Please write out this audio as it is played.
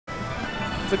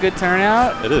It's a good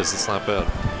turnout. It is. It's not bad.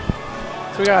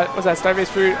 So we got, what's that,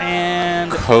 StarbasedFruit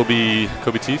and...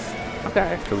 KobyTeith.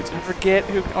 Okay. KobyTeith. I forget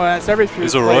who... StarbasedFruit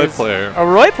He's a Roy player. A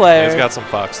Roy player? Yeah, he's got some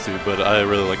Fox too, but I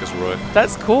really like his Roy.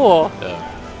 That's cool. Yeah.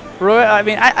 Roy, I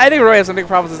mean, I think Roy has some big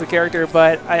problems as a character,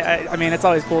 but I mean, it's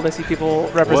always cool to see people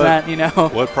represent, you know.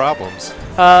 What problems?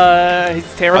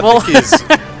 He's terrible. I think he's...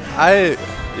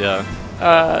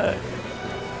 yeah.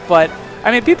 But,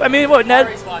 I mean, people, I mean, what, Ned...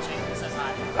 Ari's watching. He says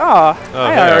hi. Oh,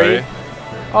 Hey, hi, Ari.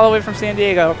 All the way from San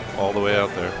Diego. All the way out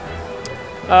there.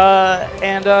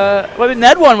 Well,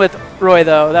 Ned won with Roy,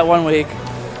 though, that 1 week.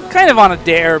 Kind of on a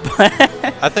dare, but...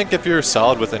 I think if you're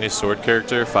solid with any sword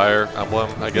character, Fire Emblem,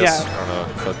 I guess. Yeah. I don't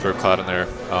know if I'd throw Cloud in there.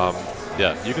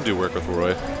 Yeah, you can do work with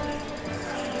Roy.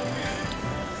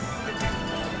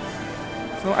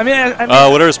 So, I mean,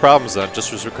 what are his problems then?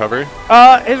 Just his recovery?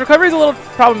 His recovery is a little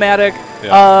problematic.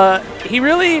 Yeah. He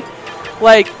really,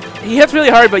 like, he hits really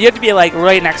hard, but you have to be, like,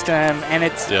 right next to him, and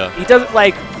it's... Yeah. He doesn't,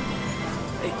 like...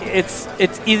 It's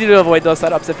easy to avoid those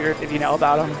setups if you know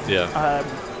about him. Yeah.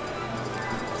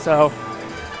 So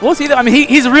we'll see. I mean,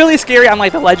 he's really scary on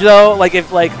like the ledge though. Like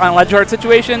if like on a ledge guard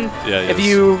situation, yeah, if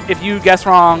you guess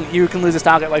wrong, you can lose a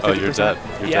stock at like 50%. Oh, you're dead.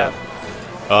 You're dead.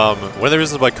 One of the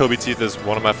reasons why KobyTeith is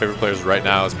one of my favorite players right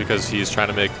now is because he's trying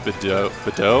to make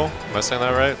Bido. Am I saying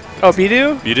that right? Oh,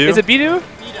 Bido? Bido? Is it Bido?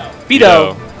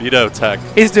 Bido. Bido tech.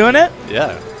 He's doing it?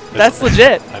 Yeah. That's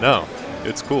legit. I know.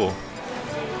 It's cool.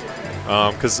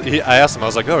 Because I asked him, I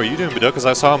was like, "Oh, are you doing Bido?" Because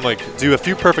I saw him like do a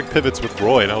few perfect pivots with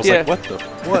Roy, and I was like,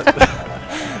 "What?"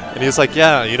 And he was like,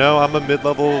 "Yeah, you know, I'm a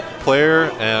mid-level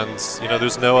player, and you know,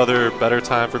 there's no other better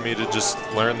time for me to just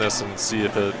learn this and see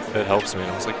if it helps me."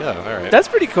 And I was like, "Yeah, all right." That's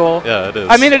pretty cool. Yeah, it is.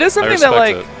 I mean, it is something that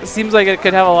like seems like it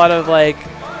could have a lot of like.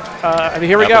 I mean,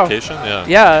 here we go. Application,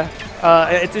 yeah.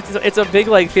 Yeah, it's a big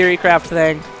like theory craft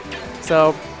thing,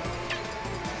 so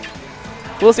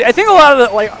we'll see. I think a lot of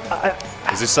the like.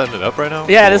 Is he setting it up right now?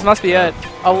 Yeah, this must be it.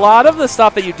 A lot of the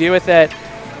stuff that you do with it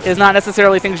is not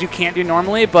necessarily things you can't do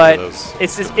normally, but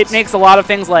it makes a lot of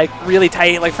things like really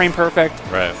tight, like frame perfect.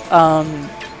 Right. A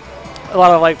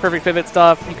lot of like perfect pivot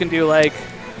stuff. You can do like,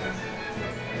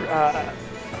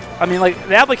 I mean, like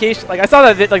the application. Like I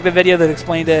saw that like the video that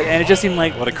explained it, and it just seemed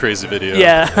like what a crazy video.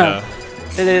 Yeah,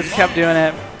 it kept doing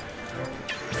it.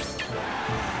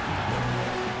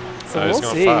 So he's we'll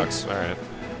going see. Fox. All right.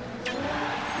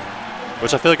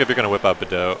 Which I feel like if you're going to whip out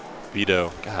Bido,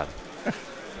 God,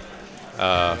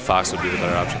 Fox would be the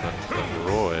better option than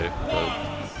Roy.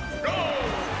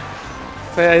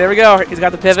 So yeah, there we go. He's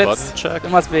got the pivots. Button check?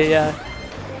 It must be, yeah.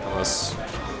 Unless.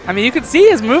 I mean, you can see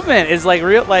his movement is like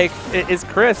real, like is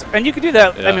crisp, and you can do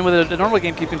that. Yeah. I mean, with a normal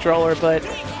GameCube controller, but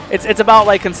it's about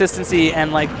like consistency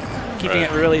and like keeping it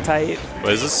really tight.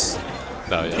 Wait, is this?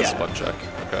 No, yeah, it's button check.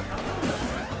 Okay.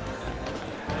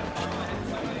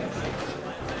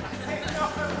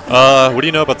 What do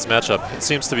you know about this matchup? It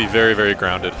seems to be very, very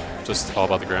grounded. Just all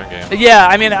about the ground game. Yeah,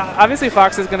 I mean, obviously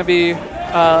Fox is going to be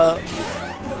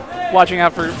watching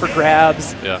out for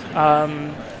grabs. Yeah.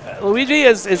 Luigi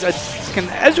can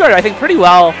edge guard, I think, pretty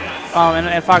well,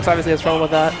 and Fox obviously has trouble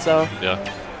with that. So. Yeah.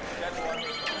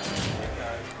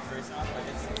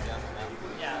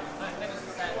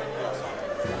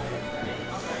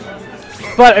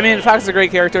 But I mean, Fox is a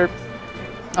great character.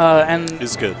 And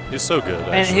he's good. He's so good.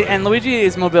 And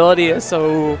Luigi's mobility is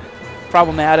so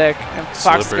problematic, and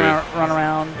Fox is gonna run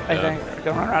around. I think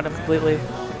gonna run around him completely.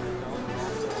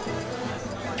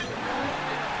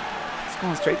 It's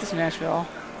going straight to Nashville.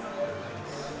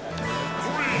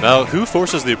 Now, who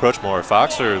forces the approach more,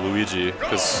 Fox or Luigi?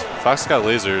 Because Fox got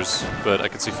lasers, but I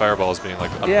could see fireballs being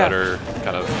like a better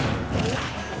kind of.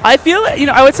 I feel,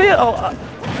 I would say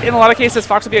in a lot of cases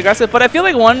Fox would be aggressive, but I feel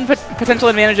like one potential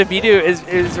advantage of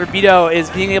Bido is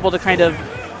being able to kind of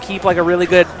keep like a really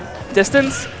good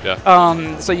distance. Yeah.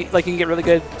 So you can get really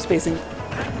good spacing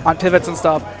on pivots and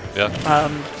stuff. Yeah.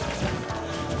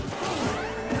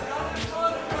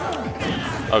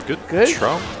 Oh, good.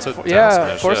 Trump.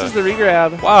 Yeah, forces the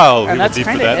regrab. Wow, and that's deep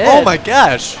for kind of that. it. Oh my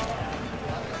gosh!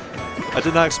 I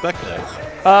did not expect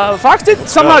that. Fox did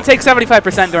somehow take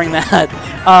 75% during that,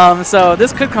 so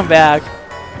this could come back.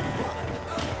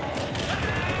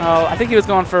 Oh, I think he was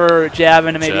going for jab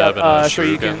and maybe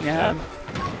Shoryuken. Yeah.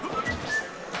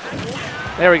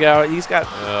 There we go. He's got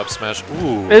up smash.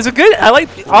 Ooh. It's a good. I like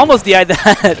almost DI'd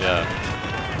that.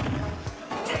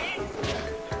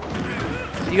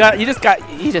 Yeah. You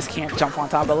just can't jump on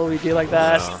top of Luigi like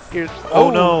that. No. Oh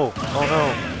no! Oh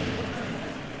no!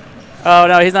 Oh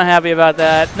no, he's not happy about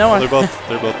that. No one. They're both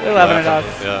they're laughing it up.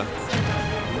 Yeah.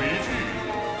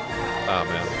 Oh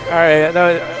man. All right,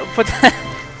 no, put that.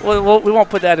 We won't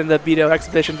put that in the Bido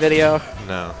exhibition video.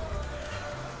 No.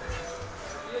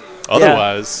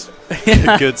 otherwise,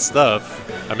 good stuff.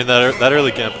 I mean, that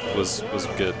early gimp was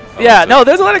good. Yeah, no,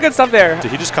 there's a lot of good stuff there.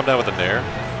 Did he just come down with a nair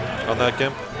on that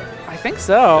gimp? I think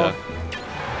so. Yeah.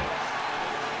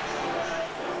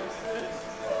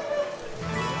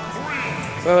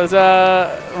 So it's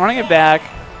running it back.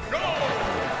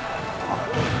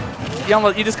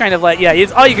 You just kind of like, yeah,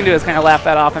 all you can do is kind of laugh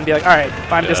that off and be like, all right,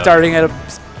 I'm just starting at a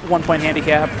 1-point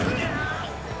handicap.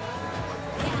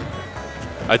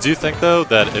 I do think, though,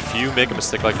 that if you make a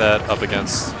mistake like that up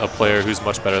against a player who's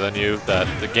much better than you, that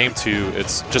the game 2,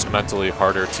 it's just mentally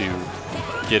harder to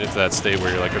get into that state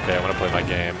where you're like, okay, I want to play my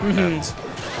game. And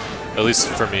at least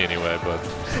for me anyway. But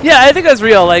yeah, I think that's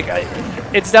real. Like,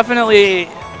 it's definitely,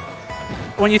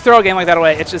 when you throw a game like that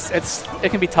away,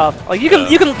 it can be tough. Like, you can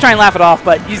try and laugh it off,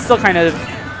 but you still kind of,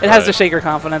 it has to shake your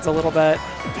confidence a little bit.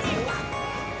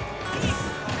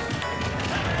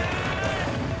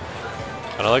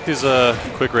 And I like these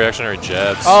quick reactionary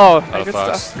jabs. Oh, out of good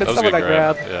Fox. stuff. Good stuff with that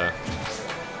grab. Yeah.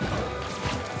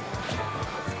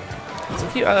 So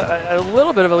a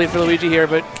little bit of a lead for Luigi here,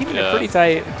 but keeping it pretty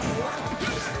tight.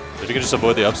 If you can just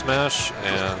avoid the up smash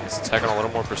and tack on a little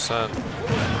more percent.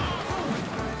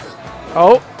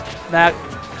 Oh, that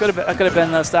could have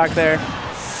been the stock there.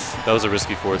 That was a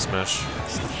risky forward smash.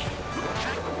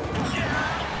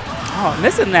 Oh,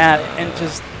 missing that and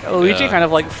just Luigi kind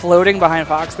of like floating behind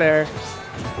Fox there.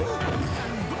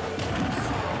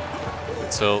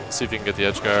 So see if you can get the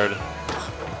edge guard.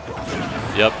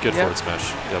 Yep, good forward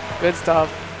smash. Yep. Good stuff.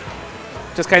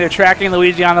 Just kind of tracking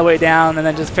Luigi on the way down and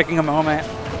then just picking a moment.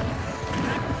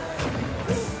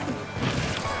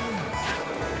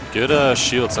 Good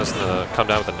shield since to come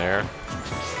down with a nair.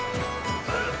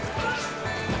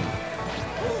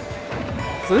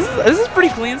 So this is pretty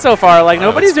clean so far. Like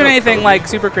nobody's doing anything like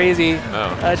super crazy.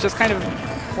 No. It's just kind of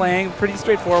playing pretty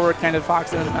straightforward kind of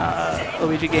Fox and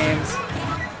Luigi games.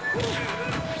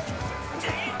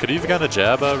 Could you have gotten a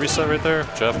jab reset right there?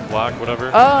 Jab block,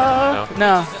 whatever? No.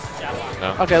 No.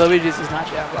 Okay, Luigi's is not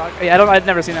jab block. Yeah, I've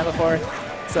never seen that before.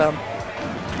 So.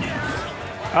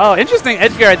 Oh, interesting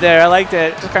edge guard there. I liked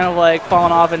it. Just kind of like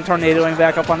falling off and tornadoing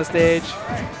back up on the stage.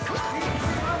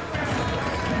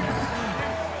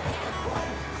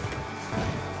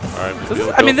 All right, so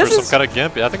this is some kind of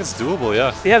gimp. Yeah, I think it's doable.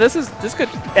 Yeah. Yeah, this could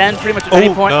end pretty much at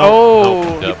any point. No.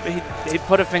 Oh, Nope. he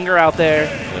put a finger out there.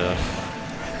 Yeah.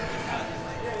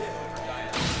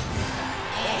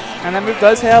 And that move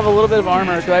does have a little bit of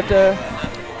armor. Do I have to?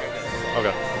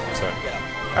 Okay. Sorry.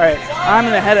 All right, I'm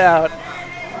gonna head out.